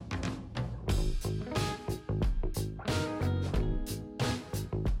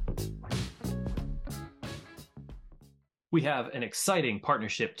We have an exciting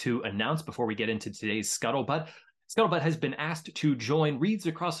partnership to announce before we get into today's Scuttlebutt. Scuttlebutt has been asked to join Reads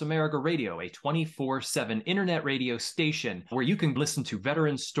Across America Radio, a 24/7 internet radio station where you can listen to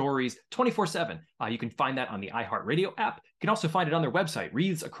veteran stories 24/7. You can find that on the iHeartRadio app. You can also find it on their website,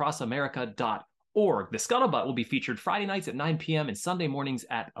 readsacrossamerica.org. The Scuttlebutt will be featured Friday nights at 9 p.m. and Sunday mornings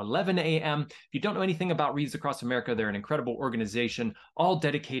at 11 a.m. If you don't know anything about Reads Across America, they're an incredible organization, all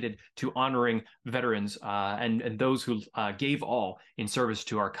dedicated to honoring veterans and those who gave all in service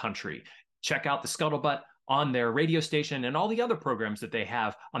to our country. Check out the Scuttlebutt on their radio station and all the other programs that they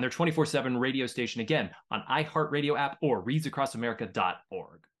have on their 24/7 radio station, again, on iHeartRadio app or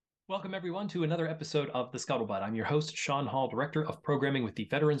readsacrossamerica.org. Welcome, everyone, to another episode of The Scuttlebutt. I'm your host, Sean Hall, Director of Programming with the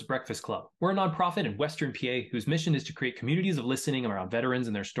Veterans Breakfast Club. We're a nonprofit in Western PA whose mission is to create communities of listening around veterans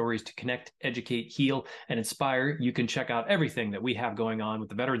and their stories to connect, educate, heal, and inspire. You can check out everything that we have going on with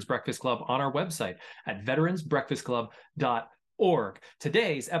the Veterans Breakfast Club on our website at veteransbreakfastclub.org.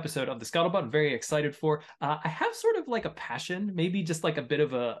 Today's episode of the Scuttlebutt, I'm very excited for. I have sort of like a passion, maybe just like a bit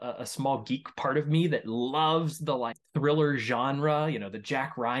of a small geek part of me that loves the like thriller genre, you know, the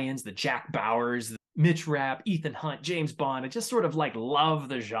Jack Ryans, the Jack Bauers, the Mitch Rapp, Ethan Hunt, James Bond. I just sort of like love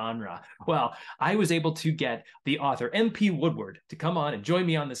the genre. Well, I was able to get the author MP Woodward to come on and join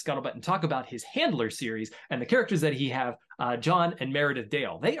me on the Scuttlebutt and talk about his Handler series and the characters that he have, John and Meredith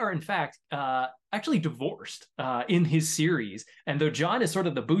Dale. They are, in fact, actually divorced in his series. And though John is sort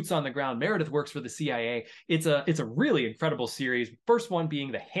of the boots on the ground, Meredith works for the CIA. It's a really incredible series. First one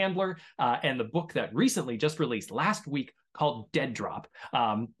being The Handler, and the book that recently just released last week called Dead Drop.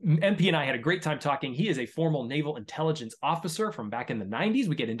 MP and I had a great time talking. He is a formal naval intelligence officer from back in the 90s.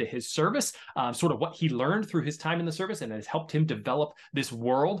 We get into his service, sort of what he learned through his time in the service, and has helped him develop this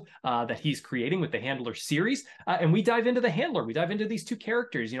world that he's creating with the Handler series. And we dive into the Handler. We dive into these two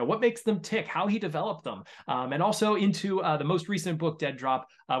characters, you know, what makes them tick, how he developed them, and also into the most recent book, Dead Drop,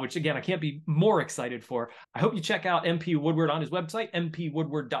 which, again, I can't be more excited for. I hope you check out MP Woodward on his website,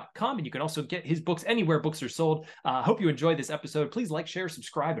 mpwoodward.com, and you can also get his books anywhere books are sold. I hope you enjoyed this episode. Please like, share,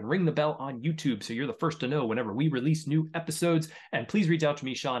 subscribe, and ring the bell on YouTube so you're the first to know whenever we release new episodes. And please reach out to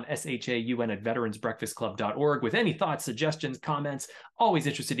me, Sean, SHAUN, at veteransbreakfastclub.org with any thoughts, suggestions, comments. Always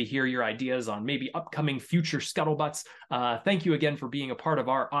interested to hear your ideas on maybe upcoming future Scuttlebutts. Thank you again for being a part of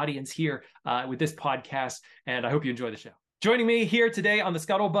our audience here with this podcast, and I hope you enjoy the show. Joining me here today on the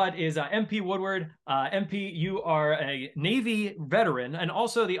Scuttlebutt is MP Woodward. MP, you are a Navy veteran and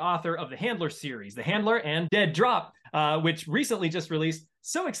also the author of the Handler series, The Handler and Dead Drop, which recently just released.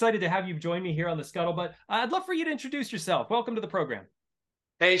 So excited to have you join me here on the Scuttlebutt. I'd love for you to introduce yourself. Welcome to the program.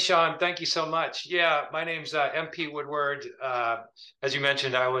 Hey, Sean, thank you so much. Yeah, my name's MP Woodward. As you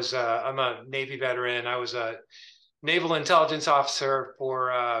mentioned, I'm a Navy veteran. I was a naval intelligence officer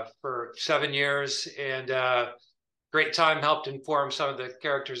for 7 years, and great time, helped inform some of the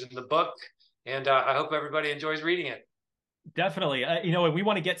characters in the book. And I hope everybody enjoys reading it. Definitely. You know, and we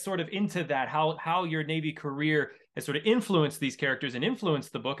want to get sort of into that, how your Navy career has sort of influenced these characters and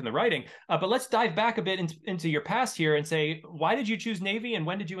influenced the book and the writing. But let's dive back a bit into your past here and say, why did you choose Navy and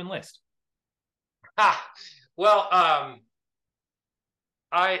when did you enlist? Well,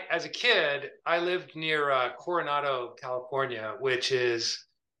 as a kid, I lived near Coronado, California, which is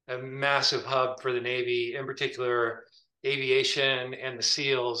a massive hub for the Navy, in particular aviation and the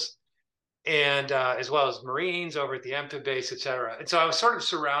SEALs, and as well as Marines over at the Amphib base, et cetera. And so I was sort of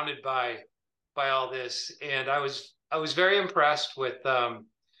surrounded by all this, and I was very impressed with the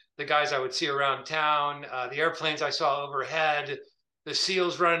guys I would see around town, the airplanes I saw overhead, the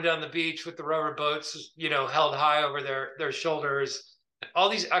SEALs running down the beach with the rubber boats, you know, held high over their shoulders, all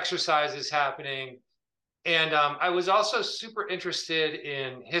these exercises happening. And I was also super interested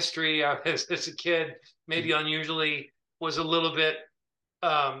in history. As a kid, maybe unusually, was a little bit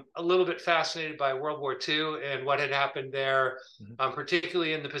fascinated by World War II and what had happened there,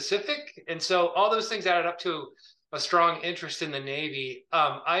 particularly in the Pacific. And so all those things added up to a strong interest in the Navy.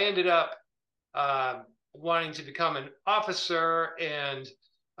 I ended up wanting to become an officer, and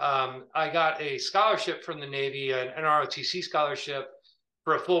I got a scholarship from the Navy, an ROTC scholarship,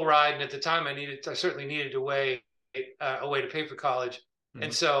 for a full ride. And at the time I certainly needed a way to pay for college.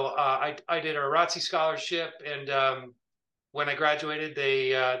 And so I did a ROTC scholarship, and when I graduated,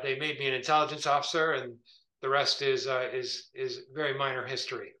 they made me an intelligence officer, and the rest is very minor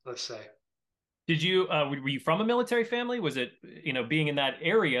history, let's say. Did you were you from a military family? Was it, you know, being in that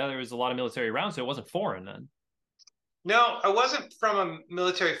area, there was a lot of military around, so it wasn't foreign then? No, I wasn't from a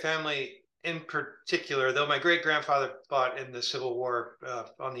military family in particular, though my great grandfather fought in the Civil War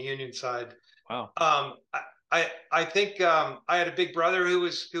on the Union side. Wow. I think I had a big brother who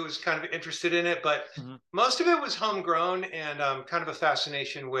was kind of interested in it, but Mhm. most of it was homegrown and kind of a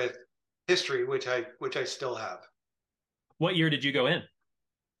fascination with history, which I still have. What year did you go in?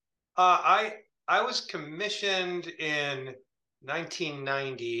 I was commissioned in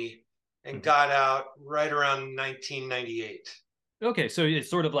 1990 and Mhm. got out right around 1998. Okay, so it's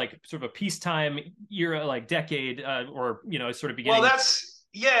sort of a peacetime era, like decade, or it's sort of Well, beginning. that's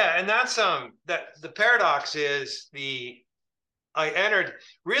yeah, and that's that the paradox is the I entered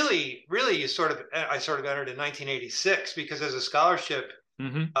really I sort of entered in 1986 because as a scholarship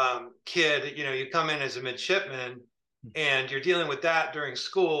Hmm. kid, you come in as a midshipman and you're dealing with that during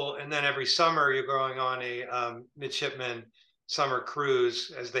school, and then every summer you're going on a midshipman summer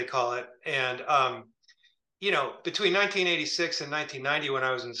cruise, as they call it, and between 1986 and 1990 when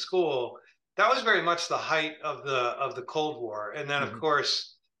I was in school, that was very much the height of the Cold War. And then, of Hmm.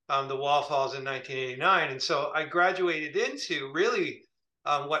 course, the wall falls in 1989. And so I graduated into really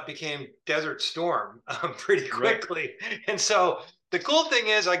what became Desert Storm pretty Right. quickly. And so the cool thing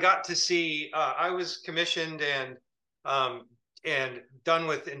is I got to see, I was commissioned and done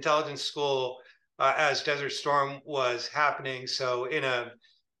with intelligence school as Desert Storm was happening. So in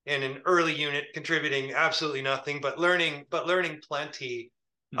an early unit contributing absolutely nothing, but learning plenty,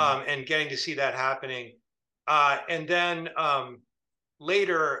 Hmm. and getting to see that happening. And then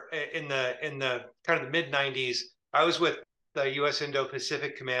later in the kind of the mid 90s, I was with the U.S.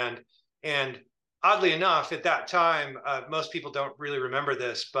 Indo-Pacific Command, and oddly enough, at that time, most people don't really remember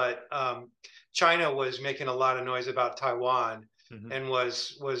this, but China was making a lot of noise about Taiwan Hmm. and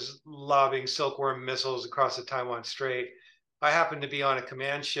was lobbing silkworm missiles across the Taiwan Strait. I happened to be on a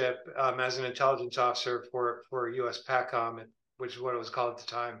command ship as an intelligence officer for U.S. PACOM, which is what it was called at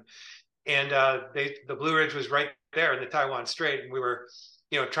the time. And the Blue Ridge was right there in the Taiwan Strait, and we were,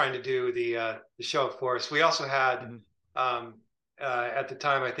 trying to do the show of force. We also had Hmm. um, at the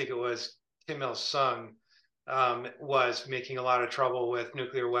time, I think it was Kim Il Sung was making a lot of trouble with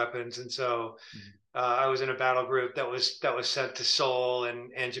nuclear weapons, and so Hmm. I was in a battle group that was sent to Seoul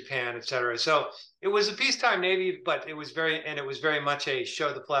and Japan, et cetera. So it was a peacetime Navy, but it was very much a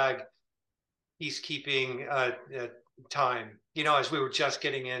show the flag peacekeeping time. As we were just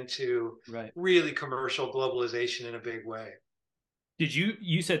getting into Right. really commercial globalization in a big way.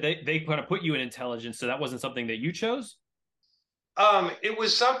 You said they kind of put you in intelligence, so that wasn't something that you chose? It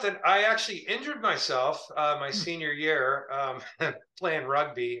was something I actually injured myself my Hmm. senior year playing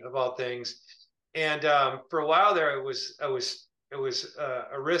rugby of all things, and for a while there, it was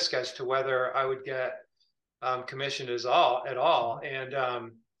a risk as to whether I would get commissioned at all. Hmm. And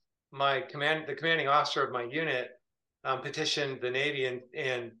the commanding officer of my unit petitioned the Navy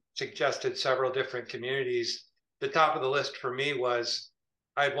and suggested several different communities. The top of the list for me was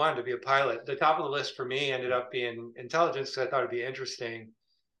I had wanted to be a pilot. The top of the list for me ended up being intelligence because I thought it'd be interesting.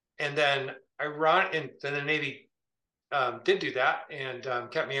 And then then the Navy did do that and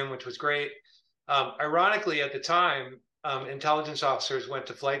kept me in, which was great. Ironically, at the time, intelligence officers went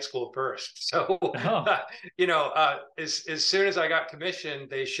to flight school first. So, Oh. as soon as I got commissioned,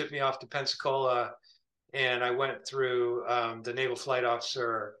 they shipped me off to Pensacola, and I went through the Naval Flight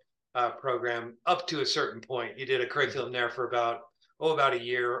Officer program up to a certain point. You did a Mhm. curriculum there for about a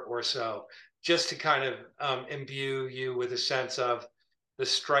year or so, just to kind of imbue you with a sense of the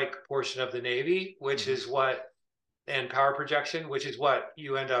strike portion of the Navy, which Mhm. is what and power projection, which is what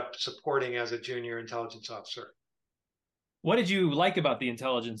you end up supporting as a junior intelligence officer. What did you like about the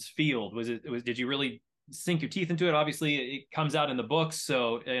intelligence field? Did you really sink your teeth into it? Obviously, it comes out in the books,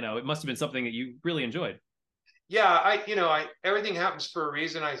 so it must have been something that you really enjoyed. Yeah, I everything happens for a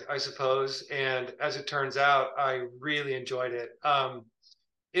reason, I suppose. And as it turns out, I really enjoyed it.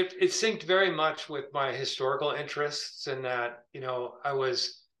 It synced very much with my historical interests in that, I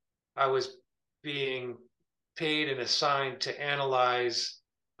was being paid and assigned to analyze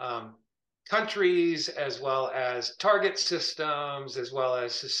um, countries as well as target systems, as well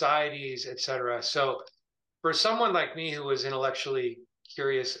as societies, et cetera. So for someone like me who was intellectually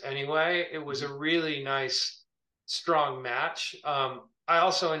curious anyway, it was Mhm. a really nice, strong match. I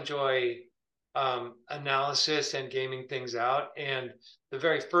also enjoy analysis and gaming things out. And the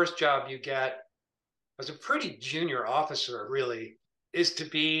very first job you get as a pretty junior officer, really, is to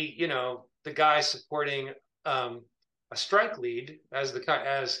be, the guy supporting um, a strike lead as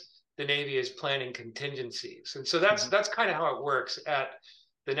the Navy is planning contingencies. And so that's Mhm. that's kind of how it works at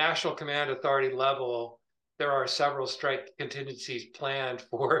the National Command Authority level. There are several strike contingencies planned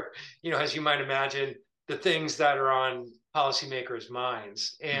for, as you might imagine, the things that are on policymakers'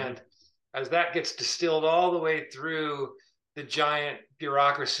 minds. Mhm. And as that gets distilled all the way through the giant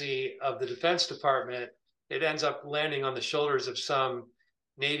bureaucracy of the Defense Department, it ends up landing on the shoulders of some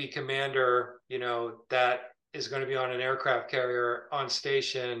Navy commander, that is going to be on an aircraft carrier on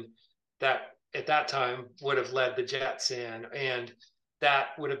station that at that time would have led the jets in. And that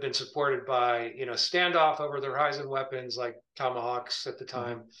would have been supported by, standoff over the horizon weapons like Tomahawks at the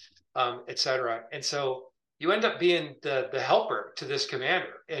time, et cetera. And so you end up being the helper to this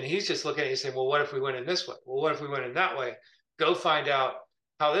commander. And he's just looking at you saying, well, what if we went in this way? Well, what if we went in that way? Go find out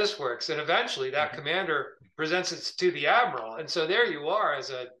how this works. And eventually that commander presents it to the admiral. And so there you are as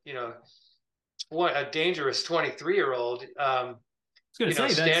a dangerous 23-year-old,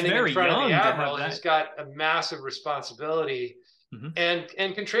 that's standing in very front of the young to admiral have that. who's got a massive responsibility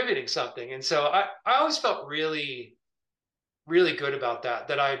and contributing something. And so I always felt really, really good about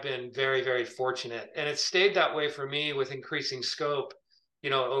that I've been very, very fortunate. And it stayed that way for me with increasing scope,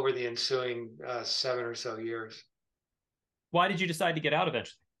 over the ensuing 7 or so years. Why did you decide to get out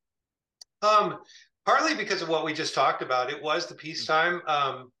eventually? Partly because of what we just talked about. It was the peacetime.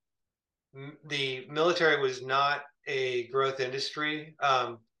 The military was not a growth industry.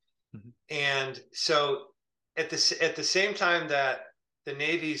 And so at the same time that the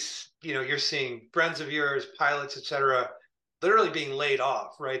Navy's, you're seeing friends of yours, pilots, et cetera, literally being laid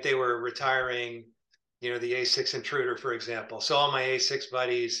off, right? They were retiring, the A6 Intruder, for example. So all my A6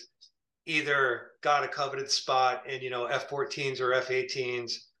 buddies either got a coveted spot in, F-14s or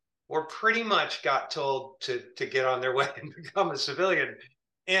F-18s, or pretty much got told to get on their way and become a civilian.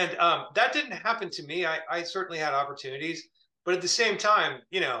 And that didn't happen to me. I certainly had opportunities, but at the same time,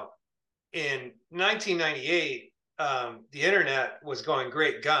 in 1998, the internet was going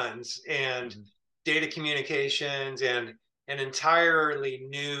great guns, and data communications and an entirely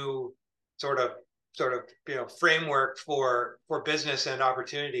new sort of framework for business and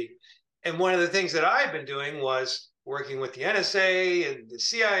opportunity. And one of the things that I've been doing was working with the NSA and the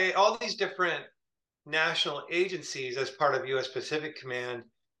CIA, all these different national agencies as part of U.S. Pacific Command.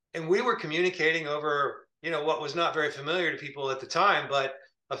 And we were communicating over, what was not very familiar to people at the time, but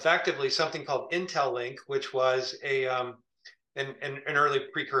effectively something called Intel Link, which was an early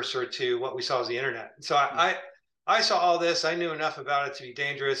precursor to what we saw as the internet. So I saw all this. I knew enough about it to be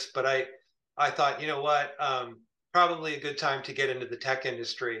dangerous, but I thought, what, probably a good time to get into the tech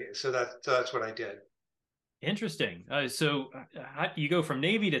industry. So that's what I did. Interesting. So you go from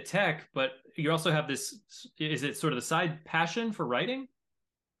Navy to tech, but you also have this, is it sort of the side passion for writing?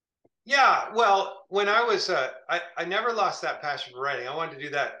 Yeah, well, when I was, I never lost that passion for writing. I wanted to do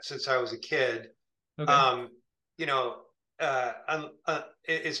that since I was a kid. Okay.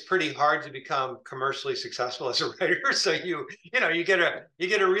 It's pretty hard to become commercially successful as a writer. So you get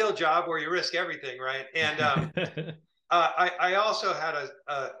a real job where you risk everything, right? And I also had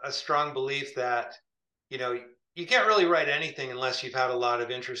a strong belief that you can't really write anything unless you've had a lot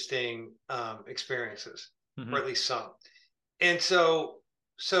of interesting experiences, or at least some. And so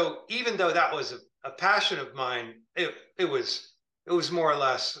even though that was a passion of mine, it was more or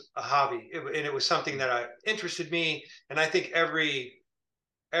less a hobby, and it was something that interested me. And I think every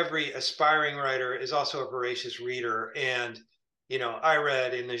aspiring writer is also a voracious reader. And I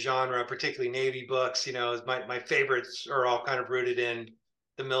read in the genre, particularly Navy books. My favorites are all kind of rooted in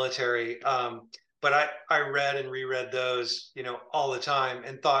the military. But I read and reread those, all the time,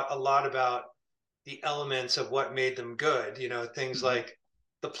 and thought a lot about the elements of what made them good. Things like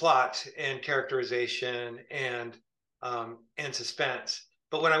the plot and characterization and suspense.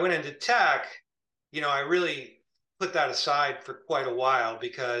 But when I went into tech, I really put that aside for quite a while,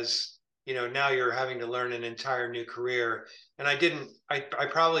 because now you're having to learn an entire new career. And I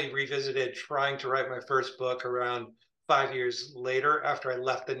probably revisited trying to write my first book around 5 years later after I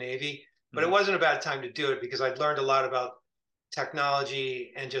left the Navy. But it wasn't a bad time to do it, because I'd learned a lot about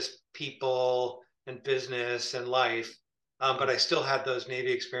technology and just people and business and life. But I still had those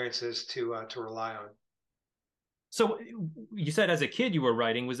Navy experiences to rely on. So you said as a kid you were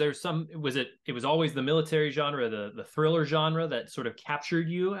writing. Was it always the military genre, the thriller genre that sort of captured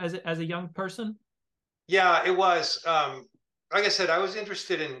you as a young person? Yeah, it was. Like I said, I was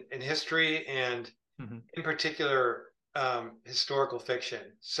interested in history, and in particular historical fiction.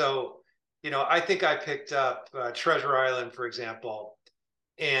 So, I think I picked up Treasure Island, for example.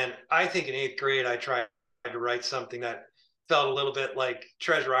 And I think in 8th grade, I tried to write something that felt a little bit like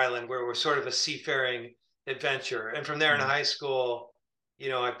Treasure Island, where it was sort of a seafaring adventure. And from there in high school,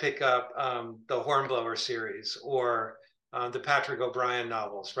 I pick up the Hornblower series, or the Patrick O'Brian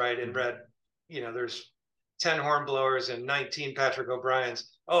novels, right? And read, there's 10 Hornblowers and 19 Patrick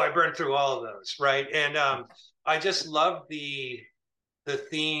O'Briens. Oh, I burned through all of those, right? And I just love the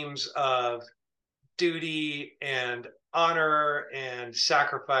themes of duty and honor and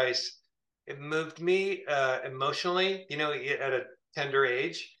sacrifice it moved me emotionally, you know, at a tender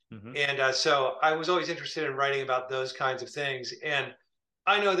age. Hmm. And so I was always interested in writing about those kinds of things. And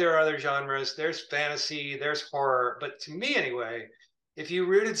I know there are other genres. There's fantasy, there's horror, but to me anyway, if you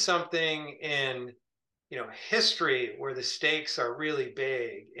rooted something in, you know, history where the stakes are really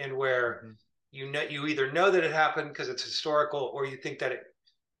big and where Hmm. you either know that it happened because it's historical or you think that it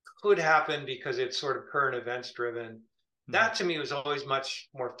could happen because it's sort of current events driven. Hmm. That to me was always much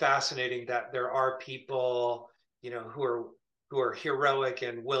more fascinating, that there are people, you know, who are heroic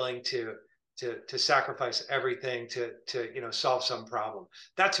and willing to sacrifice everything to you know, solve some problem.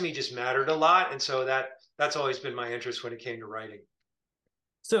 That to me just mattered a lot, and so that's always been my interest when it came to writing.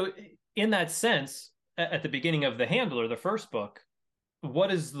 So, in that sense, at the beginning of The Handler, the first book, what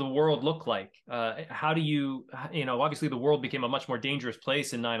does the world look like? How do you, you know, obviously the world became a much more dangerous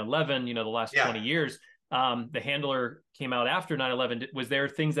place in 9/11, you know, the last Yeah. 20 years. The Handler came out after 9/11. Was there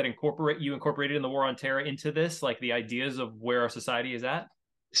things that incorporated in the War on Terror into this, like the ideas of where our society is at?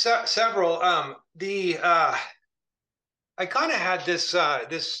 So several. The I kind of had this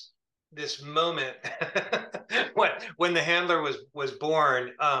moment when the handler was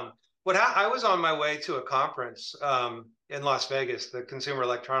born. I was on my way to a conference in Las Vegas, the Consumer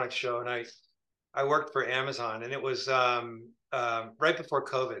Electronics Show, and I worked for Amazon, and it was right before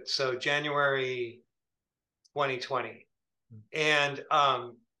COVID, so January 2020, and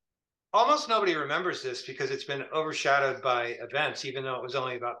almost nobody remembers this because it's been overshadowed by events, even though it was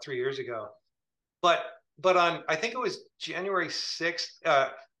only about 3 years ago. But on, I think it was January 6th,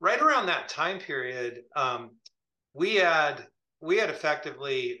 right around that time period, we had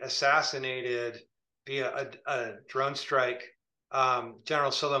effectively assassinated via a drone strike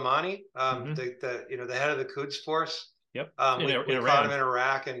General Soleimani, Mm-hmm. the you know, the head of the Quds Force. Yep. In We caught him Iran. in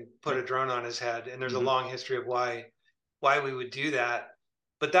Iraq and put a Yep. drone on his head, and there's a Mm-hmm. long history of why we would do that.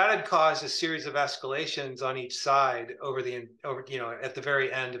 But that had caused a series of escalations on each side over, you know, at the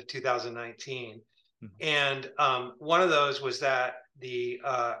very end of 2019. Mm-hmm. And one of those was that the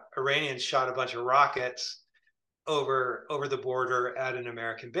Iranians shot a bunch of rockets over the border at an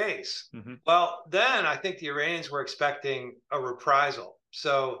American base. Mm-hmm. Well, then I think the Iranians were expecting a reprisal.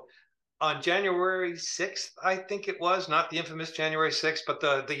 So on January 6th, I think it was, not the infamous January 6th, but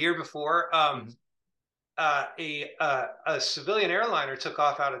the year before, Mm-hmm. a civilian airliner took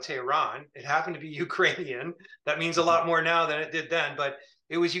off out of Tehran. It happened to be Ukrainian. That means a Mm-hmm. lot more now than it did then, but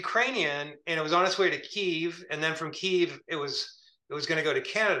it was Ukrainian, and it was on its way to Kiev, and then from Kiev it was going to go to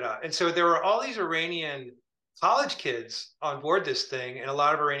Canada. And so there were all these Iranian college kids on board this thing, and a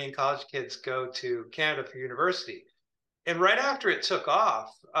lot of Iranian college kids go to Canada for university. And right after it took off,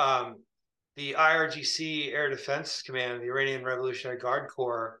 the IRGC Air Defense Command, the Iranian Revolutionary Guard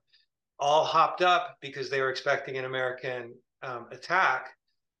Corps, all hopped up because they were expecting an American attack,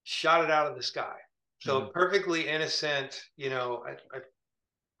 shot it out of the sky. So Mm-hmm. perfectly innocent, you know, I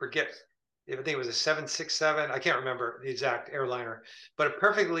forget, I think it was a 767. I can't remember the exact airliner, but a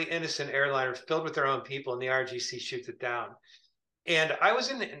perfectly innocent airliner filled with their own people, and the RGC shoots it down. And I was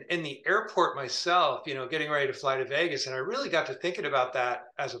in the airport myself, you know, getting ready to fly to Vegas, and I really got to thinking about that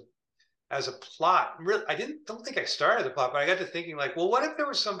as a plot. Really, don't think I started the plot, but I got to thinking, like, well, what if there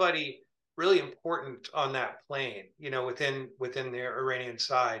was somebody really important on that plane, you know, within the Iranian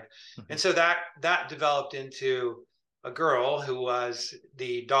side? Mm-hmm. And so that developed into a girl who was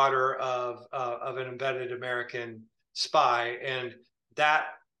the daughter of an embedded American spy, and that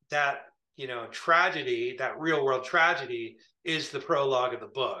that you know, tragedy, that real world tragedy, is the prologue of the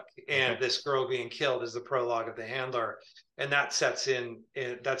book, and Okay. this girl being killed is the prologue of The Handler, and that sets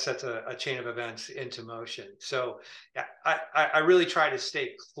a chain of events into motion. So I really try to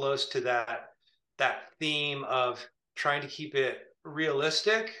stay close to that theme of trying to keep it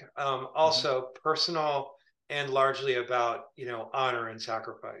realistic, Mm-hmm. also personal, and largely about, you know, honor and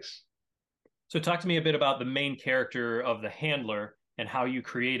sacrifice. So talk to me a bit about the main character of the handler and how you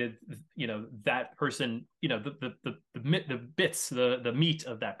created, you know, that person, you know, the bits, the meat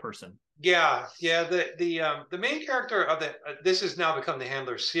of that person. Yeah. The main character of the this has now become the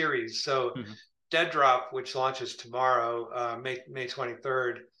Handler series. So Mm-hmm. Dead Drop, which launches tomorrow, May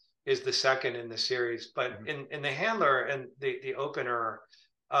 23rd, is the second in the series. But Mm-hmm. in the Handler and the opener,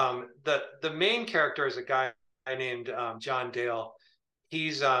 the main character is a guy named John Dale.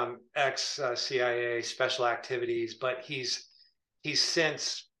 He's ex CIA special activities, but he's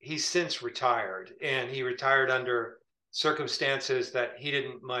since retired, and he retired under circumstances that he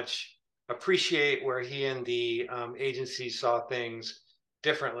didn't much appreciate, where he and the agency saw things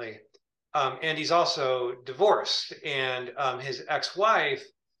differently. And he's also divorced, and his ex-wife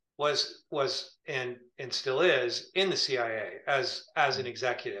was and still is in the CIA as an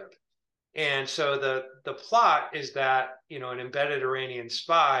executive. And so the plot is that, you know, an embedded Iranian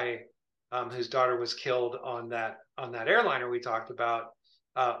spy, whose daughter was killed on that airliner we talked about,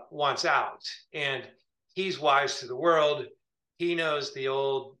 wants out, and he's wise to the world. He knows the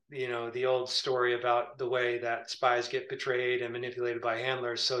old story about the way that spies get betrayed and manipulated by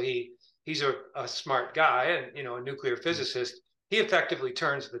handlers. So he's a smart guy, and, you know, a nuclear physicist. He effectively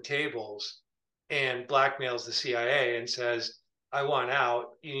turns the tables and blackmails the CIA and says, I want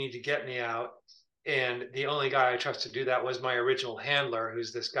out. You need to get me out. And the only guy I trust to do that was my original handler,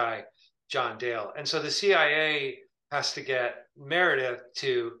 who's this guy, John Dale. And so the CIA has to get Meredith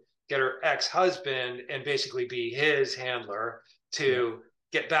to get her ex-husband and basically be his handler Yeah. to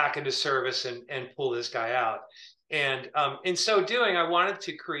get back into service and pull this guy out. And in so doing, I wanted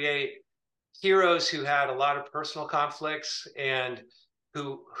to create heroes who had a lot of personal conflicts and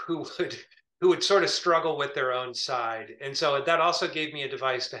who would sort of struggle with their own side. And so that also gave me a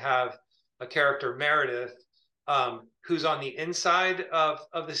device to have a character, Meredith, who's on the inside of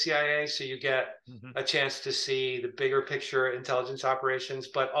the CIA. So you get Hmm. a chance to see the bigger picture intelligence operations,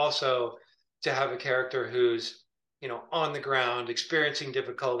 but also to have a character who's, you know, on the ground, experiencing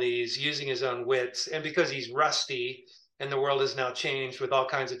difficulties, using his own wits. And because he's rusty and the world has now changed with all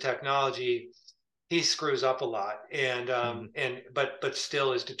kinds of technology, he screws up a lot, Hmm. and but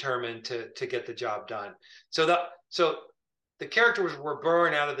still is determined to get the job done. So the characters were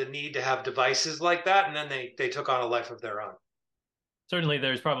born out of the need to have devices like that, and then they took on a life of their own. Certainly,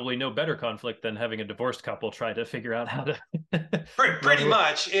 there's probably no better conflict than having a divorced couple try to figure out how to run Pretty away.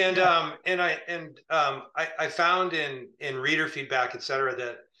 much, Yeah. I found in reader feedback, et cetera,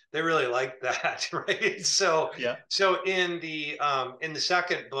 that they really liked that, right? Yeah. So in the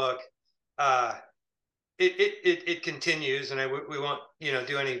second book, uh, it continues, and we won't, you know,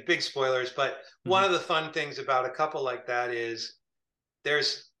 do any big spoilers. But one Hmm. of the fun things about a couple like that is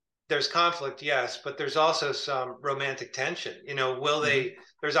there's there's conflict, yes, but there's also some romantic tension. You know, will Hmm. they?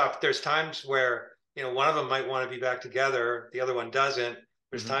 There's times where, you know, one of them might want to be back together, the other one doesn't.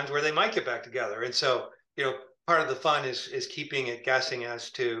 There's Hmm. times where they might get back together, and so, you know, part of the fun is keeping it guessing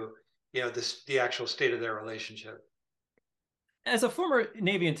as to, you know, the actual state of their relationship. As a former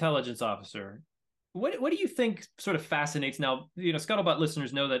Navy intelligence officer, what do you think sort of fascinates now? You know, Scuttlebutt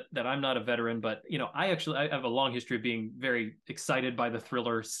listeners know that I'm not a veteran, but you know, I have a long history of being very excited by the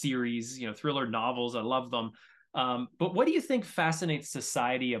thriller series, you know, thriller novels. I love them. But what do you think fascinates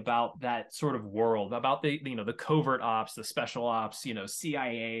society about that sort of world, about the you know the covert ops, the special ops, you know,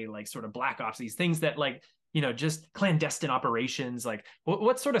 CIA, like sort of black ops, these things that like you know just clandestine operations. Like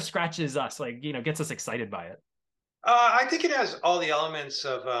what sort of scratches us, like you know, gets us excited by it? I think it has all the elements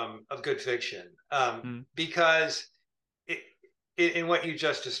of good fiction, Mm. because it, in what you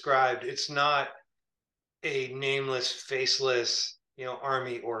just described, it's not a nameless, faceless, you know,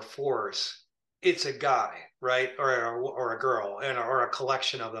 army or force. It's a guy, right, or a girl, and or a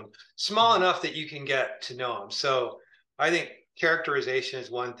collection of them, small Mm. enough that you can get to know them. So I think characterization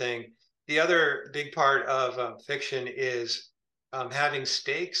is one thing. The other big part of fiction is having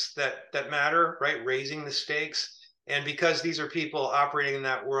stakes that matter, right? Raising the stakes, and because these are people operating in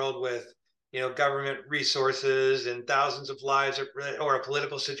that world with, you know, government resources and thousands of lives or a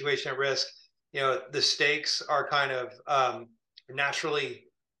political situation at risk, you know, the stakes are kind of naturally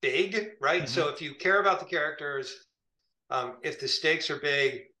big, right? So Hmm. if you care about the characters, if the stakes are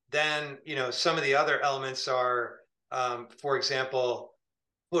big, then, you know, some of the other elements are, for example,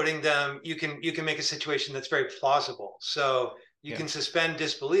 putting them. You can make a situation that's very plausible. So you Yeah. can suspend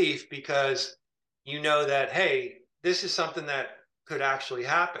disbelief because you know that, hey, this is something that could actually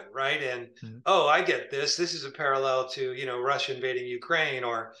happen, right? And Mhm. oh, I get this. This is a parallel to, you know, Russia invading Ukraine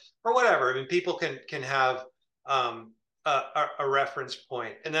or whatever. I mean, people can have a reference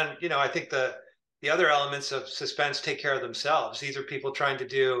point, and then, you know, I think the other elements of suspense take care of themselves. These are people trying to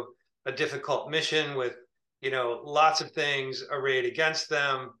do a difficult mission with, you know, lots of things arrayed against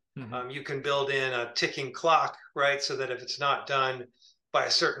them. Hmm. You can build in a ticking clock, right? So that if it's not done by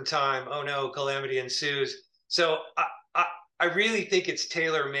a certain time, oh no, calamity ensues. So I, I really think it's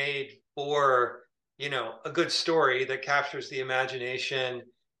tailor made for, you know, a good story that captures the imagination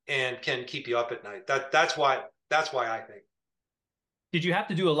and can keep you up at night. That's why I think. Did you have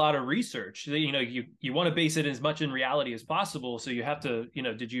to do a lot of research? You know, you want to base it as much in reality as possible, so you have to, you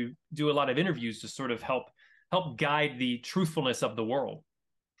know, did you do a lot of interviews to sort of help guide the truthfulness of the world?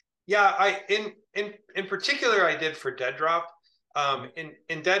 Yeah, I in particular I did for Dead Drop. Mm.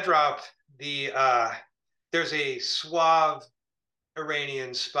 In Dead Drop, the there's a suave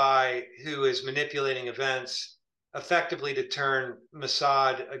Iranian spy who is manipulating events effectively to turn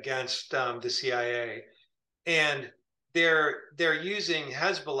Mossad against the CIA. And they're using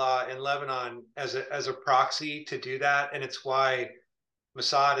Hezbollah in Lebanon as a proxy to do that, and it's why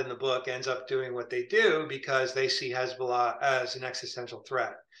Mossad in the book ends up doing what they do, because they see Hezbollah as an existential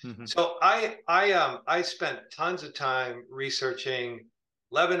threat. Mm-hmm. So I spent tons of time researching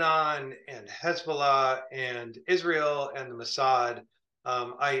Lebanon and Hezbollah and Israel and the Mossad.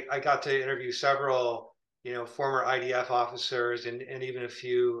 I got to interview several, former IDF officers and even a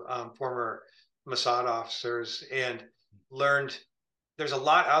few former Mossad officers, and learned there's a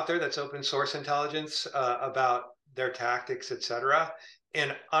lot out there that's open source intelligence about their tactics, etc.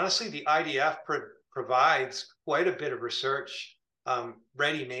 And honestly, the IDF provides quite a bit of research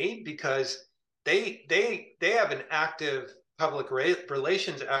ready-made, because they have an active public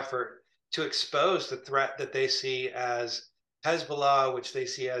relations effort to expose the threat that they see as Hezbollah, which they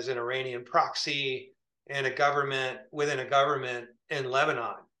see as an Iranian proxy and a government within a government in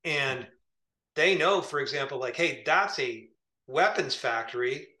Lebanon. And they know, for example, like, hey, that's a weapons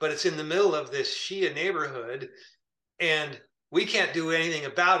factory, but it's in the middle of this Shia neighborhood, and we can't do anything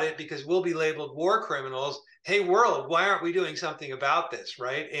about it because we'll be labeled war criminals. Hey, world, why aren't we doing something about this,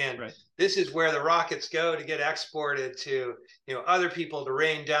 right? And Right. this is where the rockets go to get exported to, other people to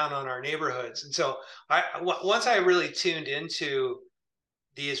rain down on our neighborhoods. And so once I really tuned into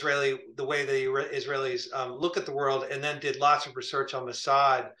the way the Israelis look at the world, and then did lots of research on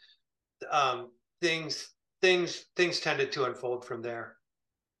Mossad, um, things tended to unfold from there.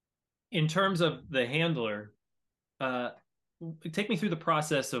 In terms of the handler, uh, take me through the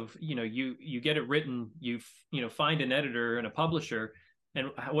process of, you get it written, find an editor and a publisher, and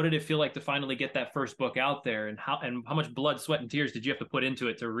what did it feel like to finally get that first book out there, and how much blood, sweat, and tears did you have to put into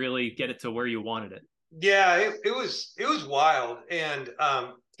it to really get it to where you wanted it? Yeah, it was wild. And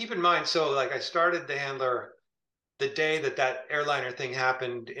keep in mind, so like I started the handler the day that airliner thing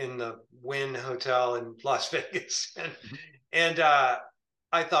happened in the Wynn Hotel in Las Vegas, and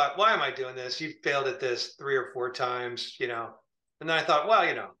I thought, why am I doing this? You failed at this 3 or 4 times, And then I thought, well,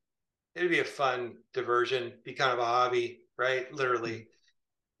 it'd be a fun diversion, be kind of a hobby, right? Literally.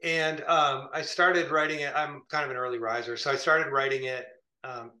 And I started writing it. I'm kind of an early riser, so I started writing it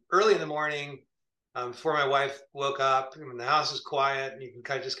early in the morning, before my wife woke up, and when the house is quiet, and you can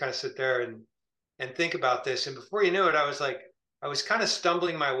kind of sit there and think about this. And before you knew it, I was kind of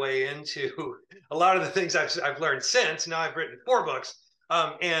stumbling my way into a lot of the things I've learned since. Now I've written 4 books,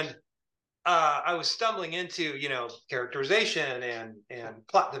 and I was stumbling into, characterization and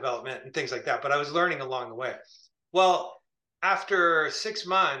plot development and things like that. But I was learning along the way. Well, after 6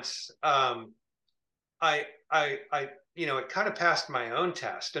 months, it kind of passed my own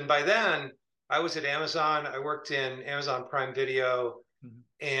test. And by then, I was at Amazon. I worked in Amazon Prime Video,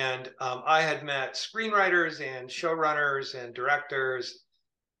 and I had met screenwriters and showrunners and directors,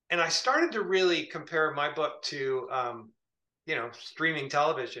 and I started to really compare my book to streaming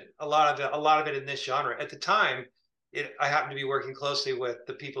television. A lot of it in this genre. At the time, I happened to be working closely with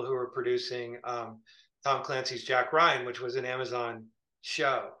the people who were producing Tom Clancy's Jack Ryan, which was an Amazon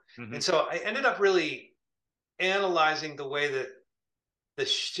show. Mm-hmm. And so I ended up really analyzing the way that the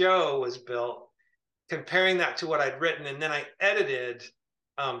show was built, comparing that to what I'd written, and then I edited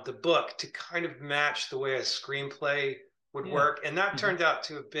the book to kind of match the way a screenplay would work. And that turned out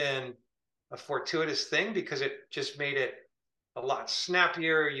to have been a fortuitous thing, because it just made it a lot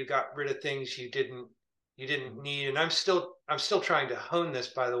snappier. You got rid of things you didn't need. And I'm still trying to hone this,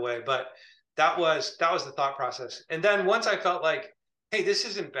 by the way, but that was the thought process. And then once I felt like, hey, this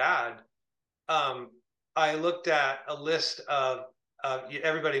isn't bad, I looked at a list of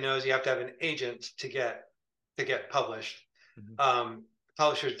everybody knows you have to have an agent to get published. Mm-hmm.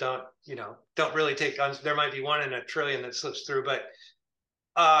 Publishers don't really take on. There might be one in a trillion that slips through, but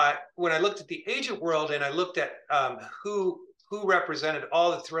when I looked at the agent world, and I looked at who represented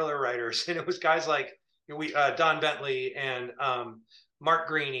all the thriller writers, and it was guys like Don Bentley and Mark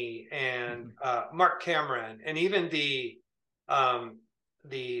Greaney and Mark Cameron, and even the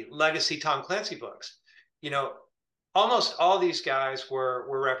legacy Tom Clancy books. Almost all these guys were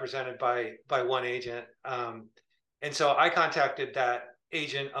represented by one agent, and so I contacted that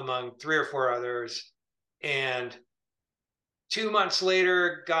agent among 3 or 4 others, and 2 months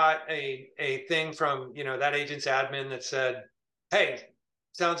later got a thing from that agent's admin that said, "Hey,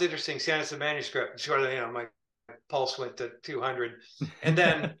 sounds interesting. Send us a manuscript." Sort of, my pulse went to 200, and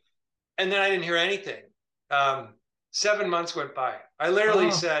then I didn't hear anything. 7 months went by. I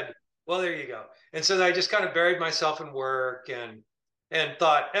literally said, "Well, there you go." And so I just kind of buried myself in work and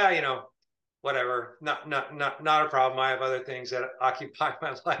thought, whatever, not a problem. I have other things that occupy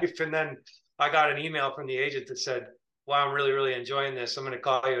my life. And then I got an email from the agent that said, "Wow, I'm really, really enjoying this. I'm going to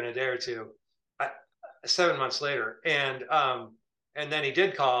call you in a day or two." 7 months later, and then he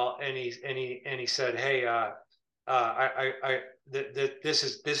did call, and he said, "Hey, this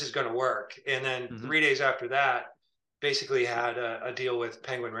is going to work." And then Hmm. 3 days after that, basically had a deal with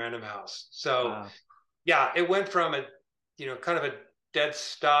Penguin Random House. So Wow. yeah, it went from a kind of a dead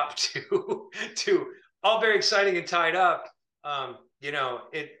stop to all very exciting and tied up.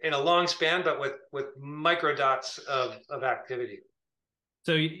 In a long span, but with micro dots of activity.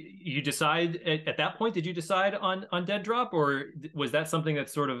 So you decide at that point, did you decide on Dead Drop, or was that something that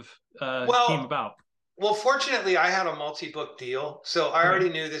sort of came Well, about? Well, fortunately, I had a multi-book deal, so I Okay. already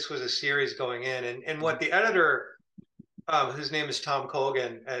knew this was a series going in. And what Mhm. the editor, whose name is Tom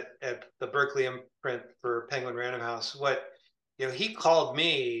Colgan at the Berkeley imprint for Penguin Random House, he called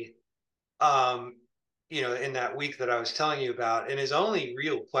me, um, in that week that I was telling you about, and his only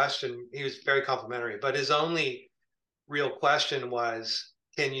real question, he was very complimentary, but his only real question was,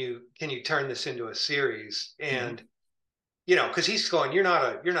 can you turn this into a series? Hmm. And because he's going, you're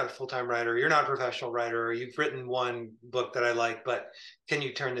not a full-time writer, you're not a professional writer, or you've written one book that I like, but can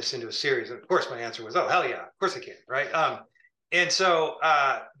you turn this into a series? And of course, my answer was, oh hell yeah, of course I can, right? And so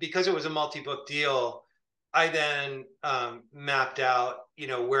because it was a multi-book deal, I then mapped out,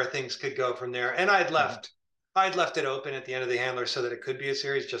 where things could go from there, and Hmm. I'd left it open at the end of the handler so that it could be a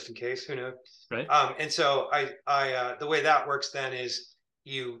series just in case, who knows. Right. And so the way that works then is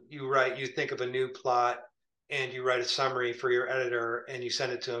you think of a new plot and you write a summary for your editor and you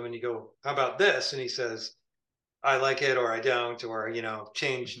send it to him and you go, how about this? And he says, I like it or I don't, or, Hmm.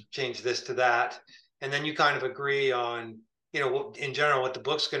 change this to that. And then you kind of agree on, in general, what the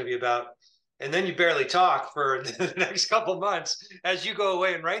book's going to be about. And then you barely talk for the next couple months as you go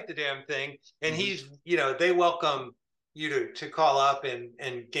away and write the damn thing. And Hmm. they welcome you to call up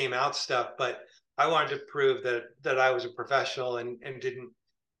and game out stuff. But I wanted to prove that I was a professional and didn't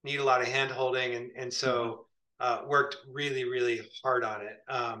need a lot of hand holding. And Hmm. so worked really, really hard on it.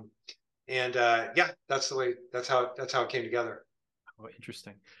 And yeah, that's how it came together. Oh,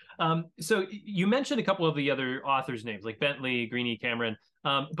 interesting. So you mentioned a couple of the other authors' names, like Bentley, Greene, Cameron.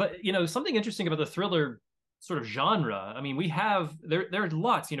 But something interesting about the thriller sort of genre. I mean, we have there are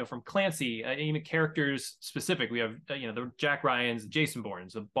lots, from Clancy, even characters specific. We have the Jack Ryans, the Jason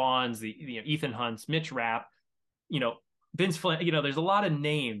Bournes, the Bonds, the Ethan Hunts, Mitch Rapp, you know, Vince Flynn. There's a lot of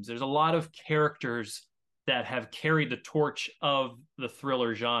names. There's a lot of characters that have carried the torch of the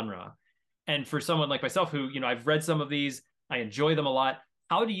thriller genre. And for someone like myself, who I've read some of these, I enjoy them a lot.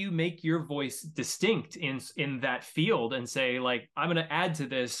 How do you make your voice distinct in that field and say, like, I'm going to add to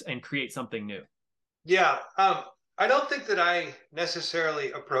this and create something new? Yeah, I don't think that I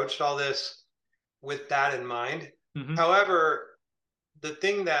necessarily approached all this with that in mind. Hmm. However, the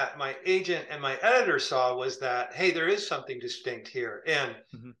thing that my agent and my editor saw was that, hey, there is something distinct here. And,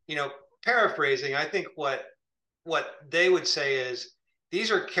 Hmm. you know, paraphrasing, I think what they would say is these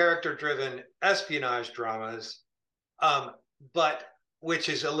are character-driven espionage dramas, um, but which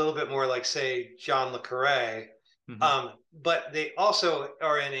is a little bit more like, say, John le Carre. Hmm. But they also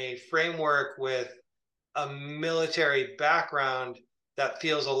are in a framework with a military background that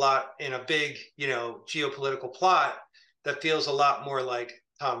feels a lot in a big, geopolitical plot that feels a lot more like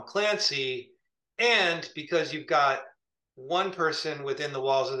Tom Clancy. And because you've got one person within the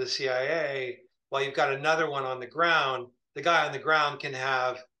walls of the CIA, while you've got another one on the ground, the guy on the ground can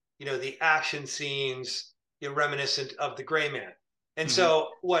have, the action scenes, reminiscent of the Gray Man. And Hmm. so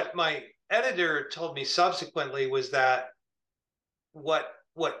what my editor told me subsequently was that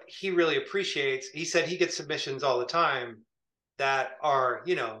what he really appreciates, he said he gets submissions all the time that are,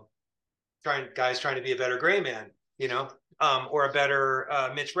 trying to be a better Gray Man, or a better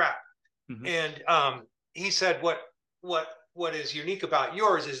Mitch Rapp. Hmm. And he said what is unique about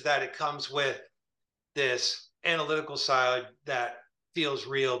yours is that it comes with this analytical side that feels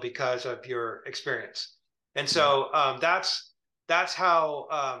real because of your experience. And Hmm. so that's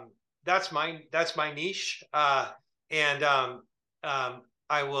how that's my niche. And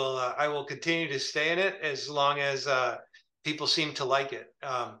I will continue to stay in it as long as people seem to like it.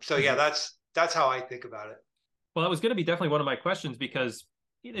 So yeah, Hmm. that's how I think about it. Well, that was going to be definitely one of my questions because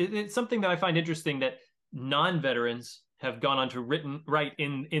it's something that I find interesting that non-veterans have gone on to write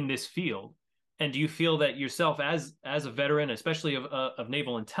in this field. And do you feel that yourself as a veteran, especially of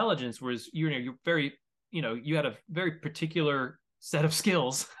naval intelligence, was you're very you had a very particular set of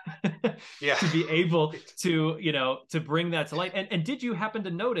skills Yeah. to be able to bring that to light. And did you happen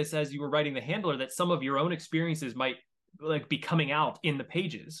to notice as you were writing the handler that some of your own experiences might like be coming out in the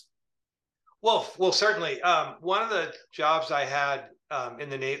pages? Well, certainly. One of the jobs I had in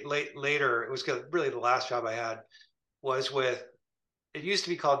the later, it was really the last job I had, was with it used to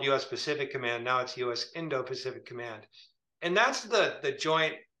be called U.S. Pacific Command. Now it's U.S. Indo-Pacific Command. And that's the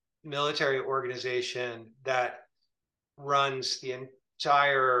joint military organization that runs the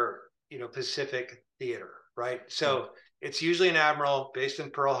entire, Pacific theater, right? Yeah. So it's usually an admiral based in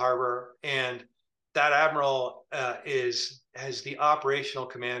Pearl Harbor, and that admiral has the operational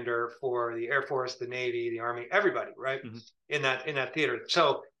commander for the Air Force, the Navy, the Army, everybody, right? Hmm. In that theater.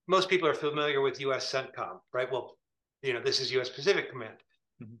 So most people are familiar with U.S. CENTCOM, right? Well, this is U.S. Pacific Command,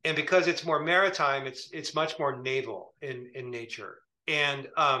 Hmm. and because it's more maritime, it's much more naval in nature. And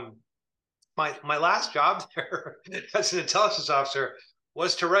my last job there as an intelligence officer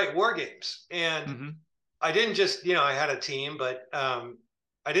was to write war games. And Hmm. I didn't just, I had a team, but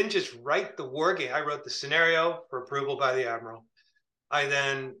I didn't just write the war game. I wrote the scenario for approval by the admiral. I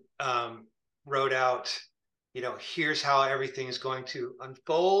then wrote out, here's how everything is going to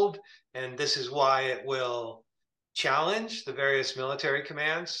unfold, and this is why it will challenge the various military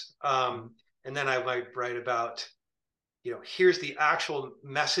commands. Hmm. And then I might write about, here's the actual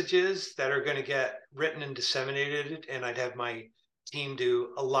messages that are going to get written and disseminated, and I'd have my team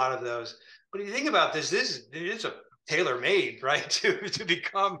do a lot of those. But if you think about this, it is a tailor made, right, to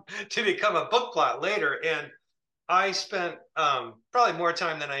become a book plot later. And I spent probably more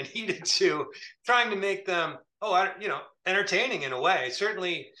time than I needed to trying to make them, entertaining in a way.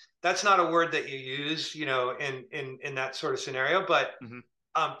 Certainly, that's not a word that you use, in that sort of scenario, but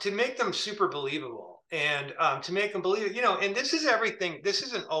Hmm. to make them super believable, and to make them believe, and this is everything. This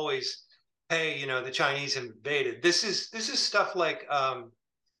isn't always, hey, the Chinese invaded. This is stuff like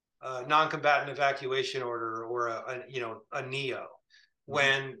non-combatant evacuation order, or a NEO, Hmm.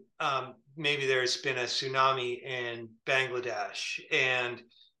 when maybe there's been a tsunami in Bangladesh, and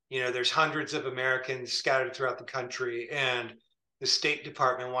there's hundreds of Americans scattered throughout the country, and the State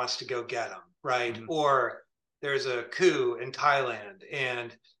Department wants to go get them, right? Hmm. Or there's a coup in Thailand,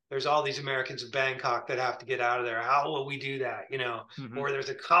 and there's all these Americans in Bangkok that have to get out of there. How will we do that? Hmm. Or there's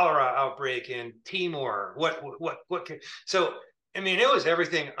a cholera outbreak in Timor. What can, so I mean, it was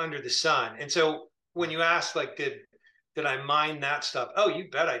everything under the sun. And so when you ask, like, did I mind that stuff? Oh, you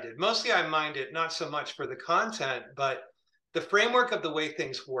bet I did. Mostly I mind it not so much for the content, but the framework of the way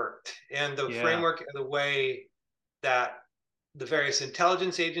things worked, and the Yeah. framework of the way that the various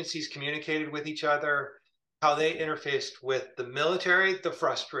intelligence agencies communicated with each other, how they interfaced with the military, the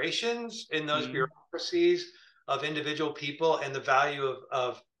frustrations in those Hmm. bureaucracies of individual people, and the value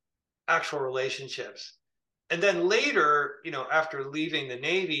of actual relationships. And then later, after leaving the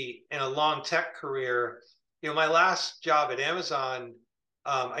Navy and a long tech career, my last job at Amazon,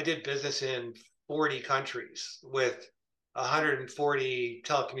 I did business in 40 countries with 140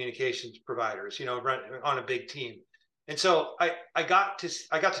 telecommunications providers, on a big team. And so I got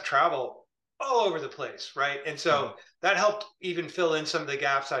to travel all over the place, right? And Hmm. so that helped even fill in some of the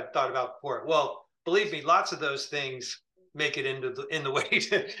gaps I'd thought about before. Well, believe me, lots of those things make it in the way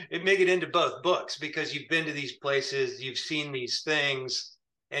to it make it into both books, because you've been to these places, you've seen these things,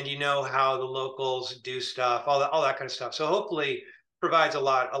 and you know how the locals do stuff, all that kind of stuff. So hopefully provides a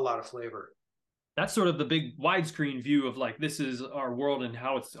lot of flavor. That's sort of the big widescreen view of like this is our world and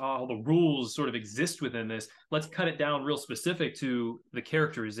how it's all the rules sort of exist within this. Let's cut it down real specific to the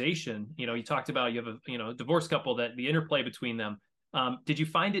characterization. You talked about you have a divorced couple, that the interplay between them. Did you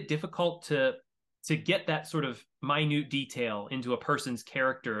find it difficult to get that sort of minute detail into a person's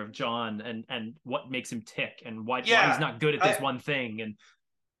character of John, and what makes him tick, and why he's Yeah, not good at this I one thing? And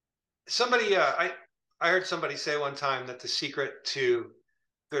somebody I heard somebody say one time that the secret to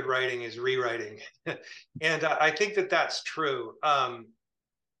good writing is rewriting, and I think that that's true.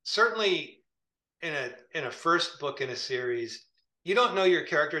 Certainly in a first book in a series, you don't know your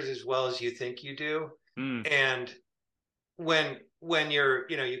characters as well as you think you do. mm, And when you're,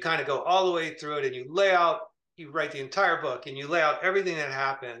 you kind of go all the way through it, and you write the entire book, and you lay out everything that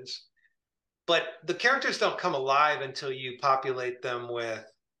happens, but the characters don't come alive until you populate them with,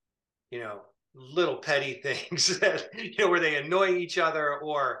 you know, little petty things that, where they annoy each other,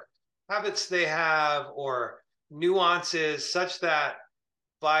 or habits they have, or nuances, such that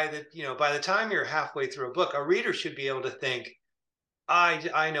by the time you're halfway through a book, a reader should be able to think,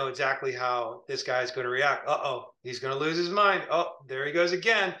 I know exactly how this guy's going to react. Uh-oh, he's going to lose his mind. Oh, there he goes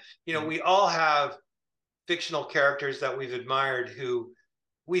again. mm, We all have fictional characters that we've admired, who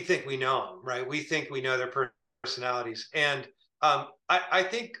we think we know them, right? We think we know their personalities. And I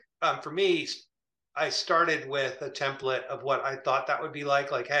think, for me, I started with a template of what I thought that would be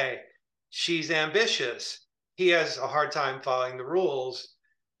like. Like, hey, she's ambitious. He has a hard time following the rules.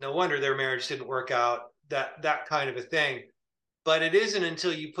 No wonder their marriage didn't work out. That kind of a thing. But it isn't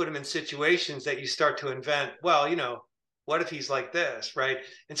until you put them in situations that you start to invent, well, What if he's like this, right?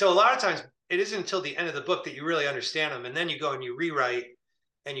 And so a lot of times it isn't until the end of the book that you really understand them, and then you go and you rewrite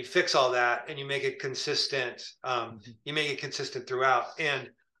and you fix all that and you make it consistent. You make it consistent throughout. And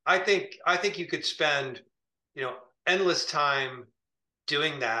I think you could spend, endless time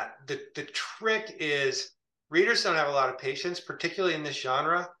doing that. The trick is readers don't have a lot of patience, particularly in this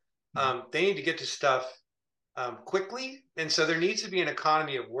genre. They need to get to stuff quickly, and so there needs to be an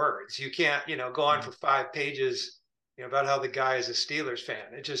economy of words. You can't, go on for 5 pages, about how the guy is a Steelers fan.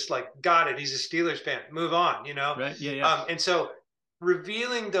 It's just like, got it, he's a Steelers fan. Move on, Right. Yeah. Yeah. And so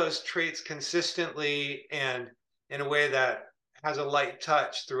revealing those traits consistently and in a way that has a light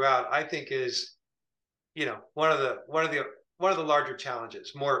touch throughout, I think is, one of the larger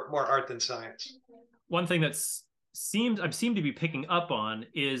challenges. More art than science. One thing that's I've seemed to be picking up on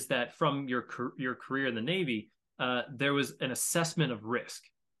is that from your career in the Navy, there was an assessment of risk,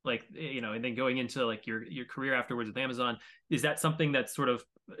 like and then going into like your career afterwards with Amazon. Is that something that's sort of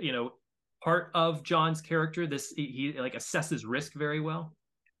part of John's character? This he like assesses risk very well.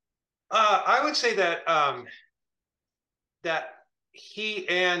 I would say that he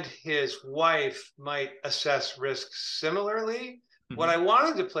and his wife might assess risk similarly. What I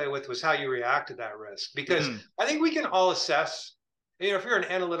wanted to play with was how you react to that risk, because I think we can all assess, if you're an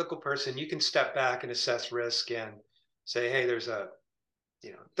analytical person, you can step back and assess risk and say, hey, there's a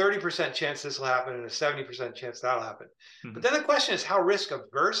 30% chance this will happen and a 70% chance that'll happen. But then the question is, how risk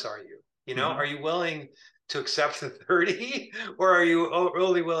averse are you? Are you willing to accept the 30, or are you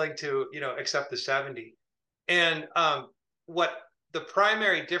only willing to, accept the 70? And what the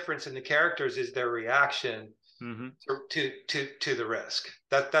primary difference in the characters is their reaction to the risk.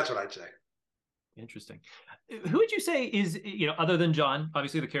 That's what I'd say. Interesting. Who would you say is, other than John,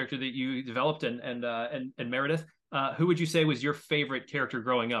 obviously the character that you developed, and Meredith, who would you say was your favorite character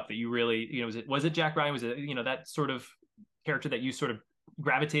growing up that you really, was it Jack Ryan? Was it, that sort of character that you sort of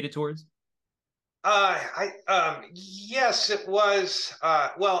gravitated towards? Yes, it was.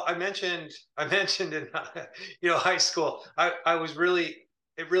 Well, I mentioned in high school. I was really,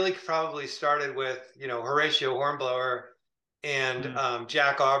 it really probably started with Horatio Hornblower and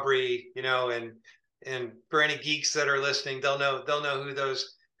Jack Aubrey. And for any geeks that are listening, they'll know who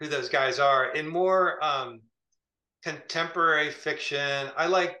those guys are. In more contemporary fiction, I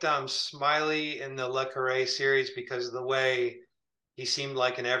liked Smiley in the Le Carre series because of the way he seemed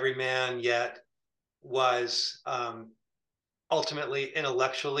like an everyman, yet was ultimately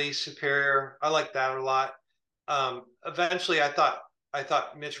intellectually superior. I like that a lot. Eventually, I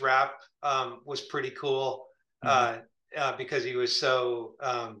thought Mitch Rapp was pretty cool because he was so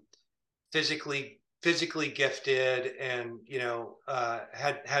physically gifted and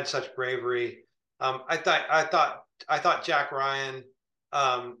had such bravery. I thought Jack Ryan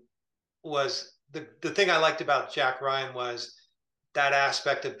was the thing I liked about Jack Ryan was that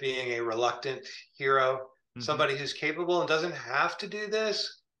aspect of being a reluctant hero, somebody who's capable and doesn't have to do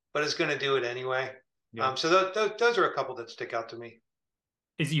this, but is going to do it anyway. Yeah. So those are a couple that stick out to me.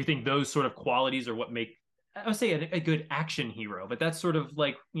 You think those sort of qualities are what make, I would say, a good action hero, but that's sort of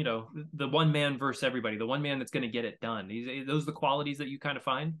like, the one man versus everybody, the one man that's going to get it done. Those are the qualities that you kind of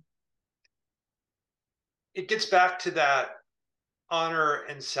find? It gets back to that honor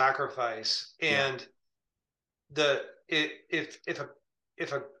and sacrifice. And if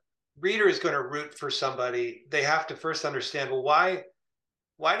a reader is going to root for somebody, they have to first understand, well, why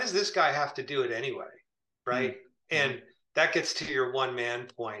does this guy have to do it anyway, right? And that gets to your one man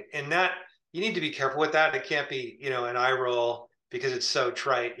point, and that you need to be careful with that. It can't be an eye roll because it's so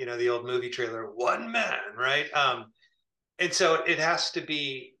trite, the old movie trailer, one man, right? And so there has to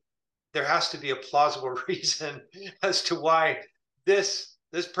be a plausible reason as to why this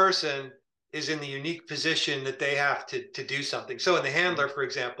person is in the unique position that they have to do something. So in The Handler, for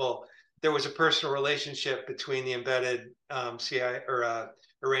example, there was a personal relationship between the embedded CIA or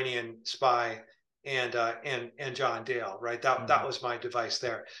Iranian spy and John Dale, right? That was my device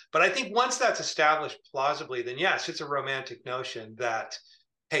there. But I think once that's established plausibly, then yes, it's a romantic notion that,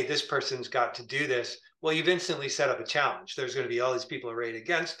 hey, this person's got to do this. Well, you've instantly set up a challenge. There's going to be all these people arrayed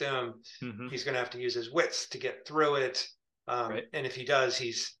against him. He's going to have to use his wits to get through it. Right. And if he does,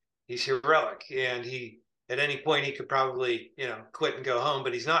 he's heroic, and he at any point he could probably quit and go home,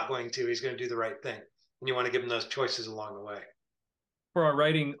 but he's not going to. He's going to do the right thing, and you want to give him those choices along the way. For our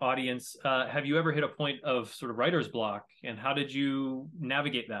writing audience, have you ever hit a point of sort of writer's block, and how did you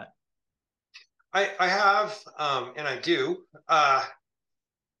navigate that? I have, and I do.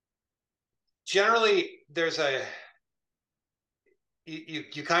 Generally, there's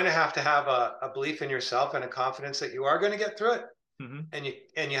you kind of have to have a belief in yourself and a confidence that you are going to get through it.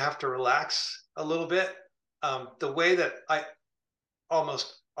 And you have to relax a little bit. the way that I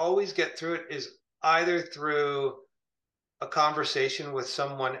almost always get through it is either through a conversation with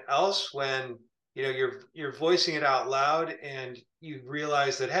someone else when you're voicing it out loud and you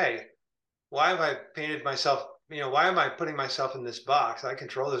realize that, hey, why have I painted myself, why am I putting myself in this box? I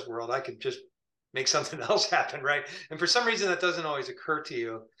control this world. I could just make something else happen, right? And for some reason that doesn't always occur to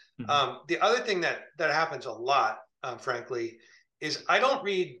you. The other thing that happens a lot, frankly, is I don't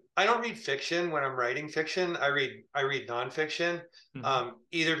read fiction when I'm writing fiction. I read nonfiction,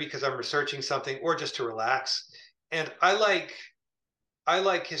 either because I'm researching something or just to relax. And I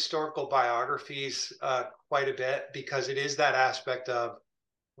like historical biographies quite a bit because it is that aspect of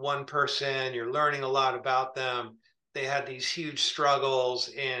one person, you're learning a lot about them. They had these huge struggles,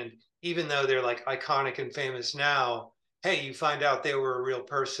 and even though they're like iconic and famous now, hey, you find out they were a real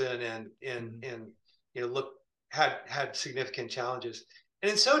person and look had significant challenges.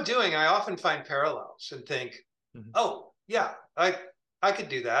 And in so doing, I often find parallels and think, oh yeah, I could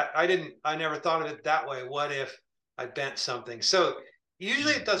do that. I never thought of it that way. What if I bent something? So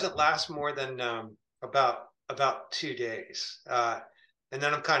usually it doesn't last more than about 2 days. And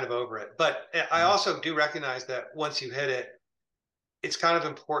then I'm kind of over it. But I also do recognize that once you hit it, it's kind of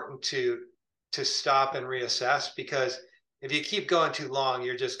important to stop and reassess, because if you keep going too long,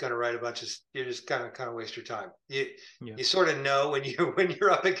 you're just going to write you're just kind of waste your time. You sort of know when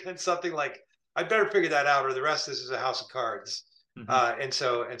you're up against something like, I better figure that out, or the rest of this is a house of cards. And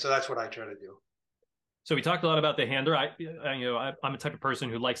so that's what I try to do. So we talked a lot about the handler. I'm a type of person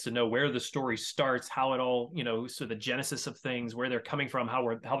who likes to know where the story starts, how it all, so the genesis of things, where they're coming from, how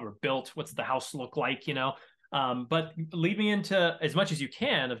they're built, what's the house look like, But lead me into as much as you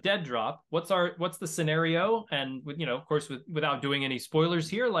can of Dead Drop. What's the scenario, and of course, without doing any spoilers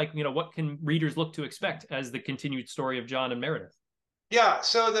here, like what can readers look to expect as the continued story of John and Meredith? Yeah,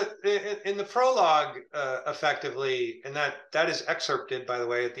 so in the prologue, effectively, and that is excerpted, by the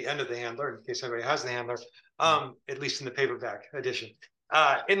way, at the end of the Handler, in case anybody has the Handler, at least in the paperback edition.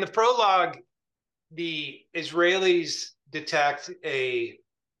 In the prologue, the Israelis detect a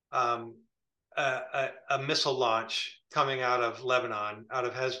missile launch coming out of Lebanon, out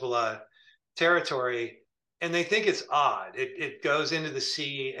of Hezbollah territory, and they think it's odd. It goes into the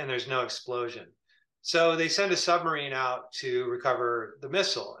sea and there's no explosion. So they send a submarine out to recover the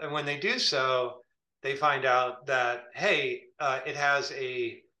missile. And when they do so, they find out that, hey, it has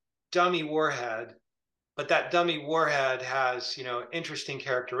a dummy warhead, but that dummy warhead has, interesting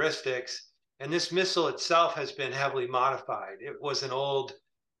characteristics. And this missile itself has been heavily modified. It was an old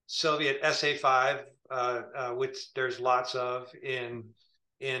Soviet SA-5, which there's lots of in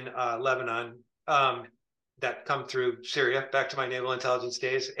Lebanon. That come through Syria, back to my naval intelligence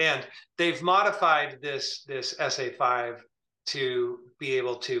days. And they've modified this SA-5 to be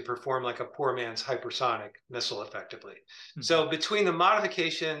able to perform like a poor man's hypersonic missile effectively. So between the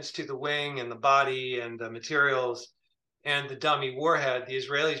modifications to the wing and the body and the materials and the dummy warhead, the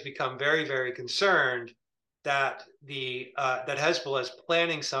Israelis become very, very concerned that that Hezbollah is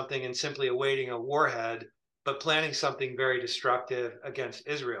planning something and simply awaiting a warhead, but planning something very destructive against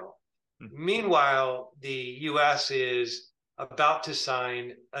Israel. Meanwhile, the U.S. is about to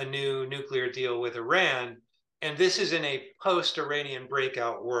sign a new nuclear deal with Iran, and this is in a post-Iranian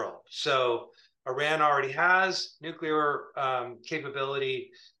breakout world. So Iran already has nuclear capability,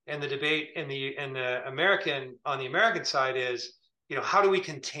 and the debate on the American side is, how do we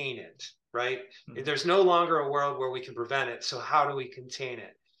contain it, right? There's no longer a world where we can prevent it, so how do we contain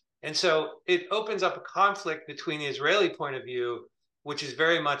it? And so it opens up a conflict between the Israeli point of view, which is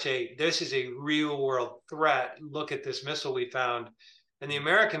very much this is a real world threat. Look at this missile we found. And the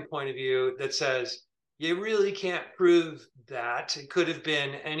American point of view that says, you really can't prove that. It could have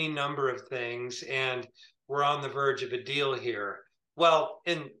been any number of things, and we're on the verge of a deal here. Well,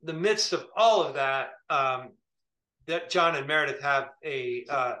 in the midst of all of that, that John and Meredith have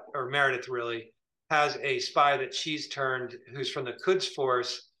or Meredith really has a spy that she's turned, who's from the Quds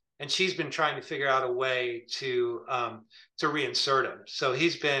Force, and she's been trying to figure out a way to reinsert him. So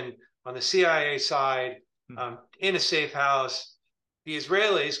he's been on the CIA side, in a safe house. The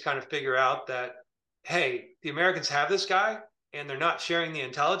Israelis kind of figure out that, hey, the Americans have this guy and they're not sharing the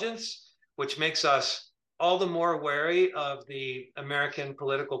intelligence, which makes us all the more wary of the American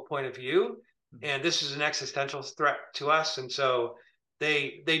political point of view. And this is an existential threat to us. And so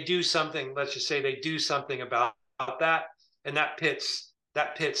they do something, let's just say they do something about that. And that pits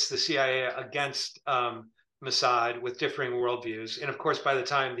the CIA against Mossad with differing worldviews. And of course, by the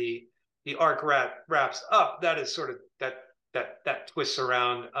time the arc wraps up, that is sort of that twists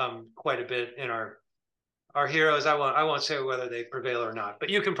around quite a bit in our heroes. I won't say whether they prevail or not, but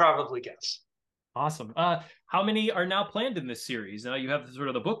you can probably guess. Awesome. How many are now planned in this series? Now you have sort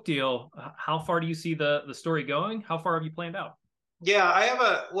of the book deal. How far do you see the story going? How far have you planned out? Yeah, I have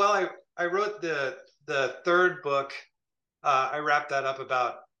I wrote the third book. I wrapped that up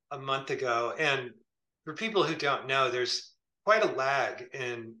about a month ago. And for people who don't know, there's quite a lag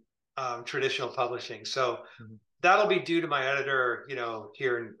in traditional publishing. So Mhm. that'll be due to my editor,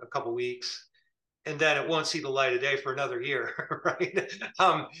 here in a couple weeks, and then it won't see the light of day for another year, right?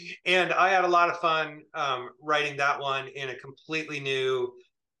 And I had a lot of fun writing that one in a completely new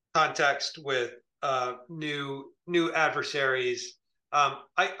context with new adversaries.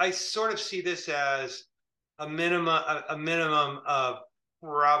 I sort of see this as a minimum of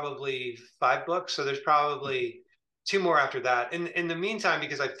probably 5 books. So there's probably two more after that. In the meantime,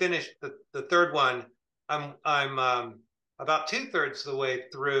 because I finished the third one, I'm about 2/3 the way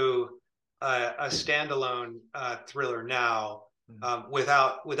through a standalone thriller now, Mhm.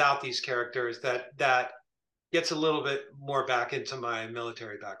 without these characters that gets a little bit more back into my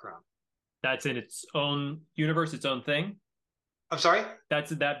military background. That's in its own universe, its own thing. I'm sorry.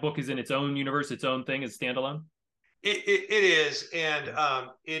 That book is in its own universe, its own thing, is standalone. It is, and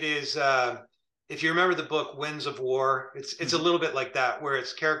it is. If you remember the book Winds of War, it's a Mhm. little bit like that, where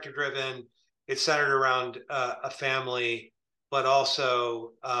it's character driven. It's centered around a family, but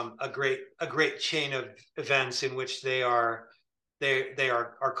also a great chain of events in which they are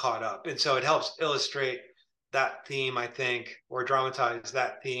caught up, and so it helps illustrate that theme, I think, or dramatize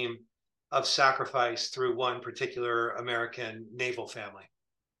that theme of sacrifice through one particular American naval family.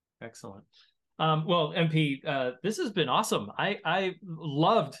 Excellent. Well, MP, this has been awesome. I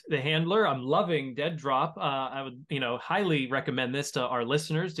loved The Handler. I'm loving Dead Drop. I would, highly recommend this to our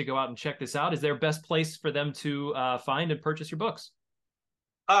listeners to go out and check this out. Is there a best place for them to find and purchase your books?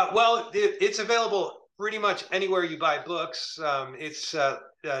 Well, it's available pretty much anywhere you buy books. It's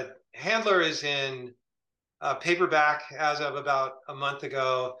Handler is in paperback as of about a month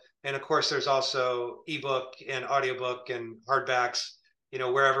ago, and of course, there's also ebook and audiobook and hardbacks.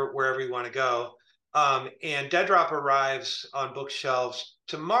 Wherever you want to go. And Dead Drop arrives on bookshelves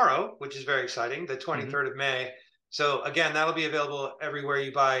tomorrow, which is very exciting, the Mm-hmm. 23rd of May. So again, that'll be available everywhere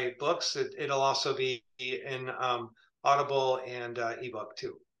you buy books. It'll also be in Audible and ebook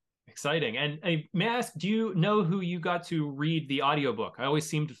too. Exciting. And may I ask, do you know who you got to read the audiobook? I always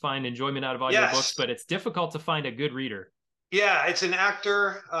seem to find enjoyment out of audiobooks, Yes. but it's difficult to find a good reader. Yeah, it's an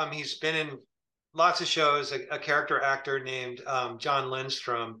actor. He's been in lots of shows, a character actor named John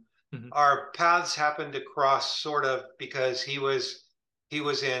Lindstrom. Mhm. Our paths happened to cross sort of because he was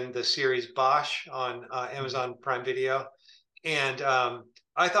in the series Bosch on Mhm. Amazon Prime Video, and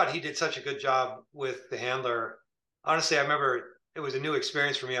I thought he did such a good job with The Handler. Honestly, I remember it was a new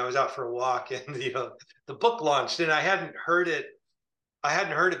experience for me. I was out for a walk and the book launched, and I hadn't heard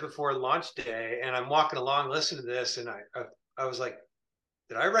it before launch day, and I'm walking along, listening to this, and I was like,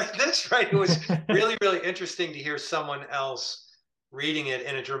 did I write this? Right? It was really, really interesting to hear someone else reading it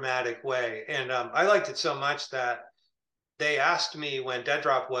in a dramatic way. And I liked it so much that they asked me when Dead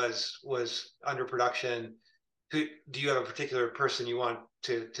Drop was under production, who do you have a particular person you want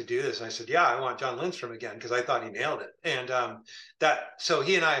to do this? And I said, yeah, I want John Lindstrom again because I thought he nailed it. And so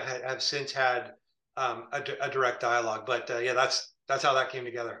he and I have since had a direct dialogue. But yeah, that's how that came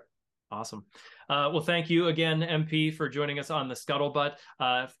together. Awesome. Well, thank you again, MP, for joining us on the Scuttlebutt.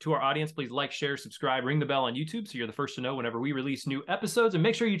 To our audience, please like, share, subscribe, ring the bell on YouTube so you're the first to know whenever we release new episodes. And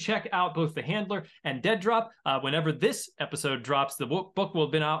make sure you check out both The Handler and Dead Drop. Whenever this episode drops, the book will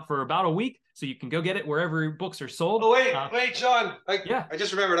have been out for about a week, so you can go get it wherever books are sold. Oh wait, John! Yeah. I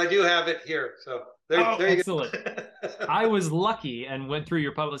just remembered I do have it here. So there, Oh, there you excellent. go. I was lucky and went through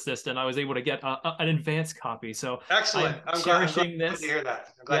your publicist, and I was able to get an advance copy. So Excellent. I'm I'm glad cherishing to this. hear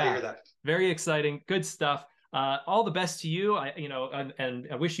that. I'm glad to Yeah, hear that. very exciting. Good stuff. All the best to you. And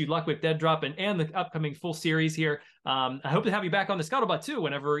I wish you luck with Dead Drop and the upcoming full series here. I hope to have you back on the Scuttlebutt too,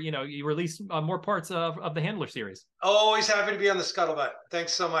 whenever you release more parts of the Handler series. Always happy to be on the scuttlebutt.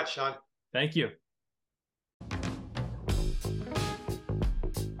 Thanks so much, Sean. Thank you.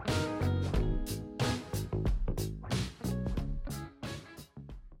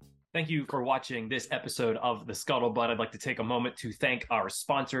 Thank you for watching this episode of The Scuttlebutt. I'd like to take a moment to thank our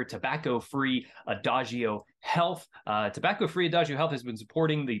sponsor, Tobacco-Free Adagio Health. Tobacco-Free Adagio Health has been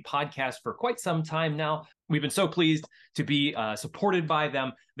supporting the podcast for quite some time now. We've been so pleased to be supported by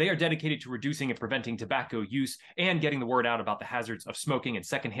them. They are dedicated to reducing and preventing tobacco use and getting the word out about the hazards of smoking and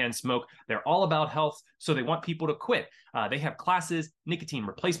secondhand smoke. They're all about health, so they want people to quit. They have classes, nicotine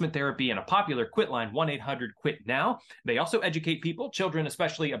replacement therapy, and a popular quit line, 1-800-QUIT-NOW. They also educate people, children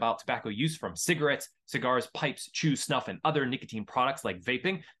especially, about tobacco use from cigarettes, cigars, pipes, chews, snuff, and other nicotine products like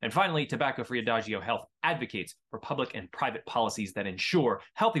vaping. And finally, Tobacco-Free Adagio Health advocates for public and private policies that ensure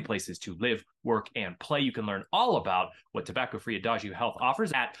healthy places to live, work, and play. You can learn all about what Tobacco-Free Adagio Health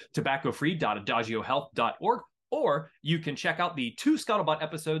offers at tobaccofree.adagiohealth.org, or you can check out the 2 Scuttlebutt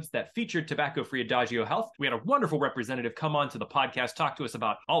episodes that featured Tobacco-Free Adagio Health. We had a wonderful representative come on to the podcast, talk to us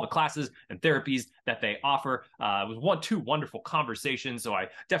about all the classes and therapies that they offer. It was 2 wonderful conversations, so I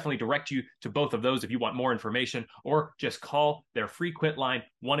definitely direct you to both of those if you want more information, or just call their free quit line,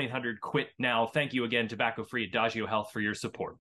 1-800-QUIT-NOW. Thank you again, Tobacco-Free Adagio Health, for your support.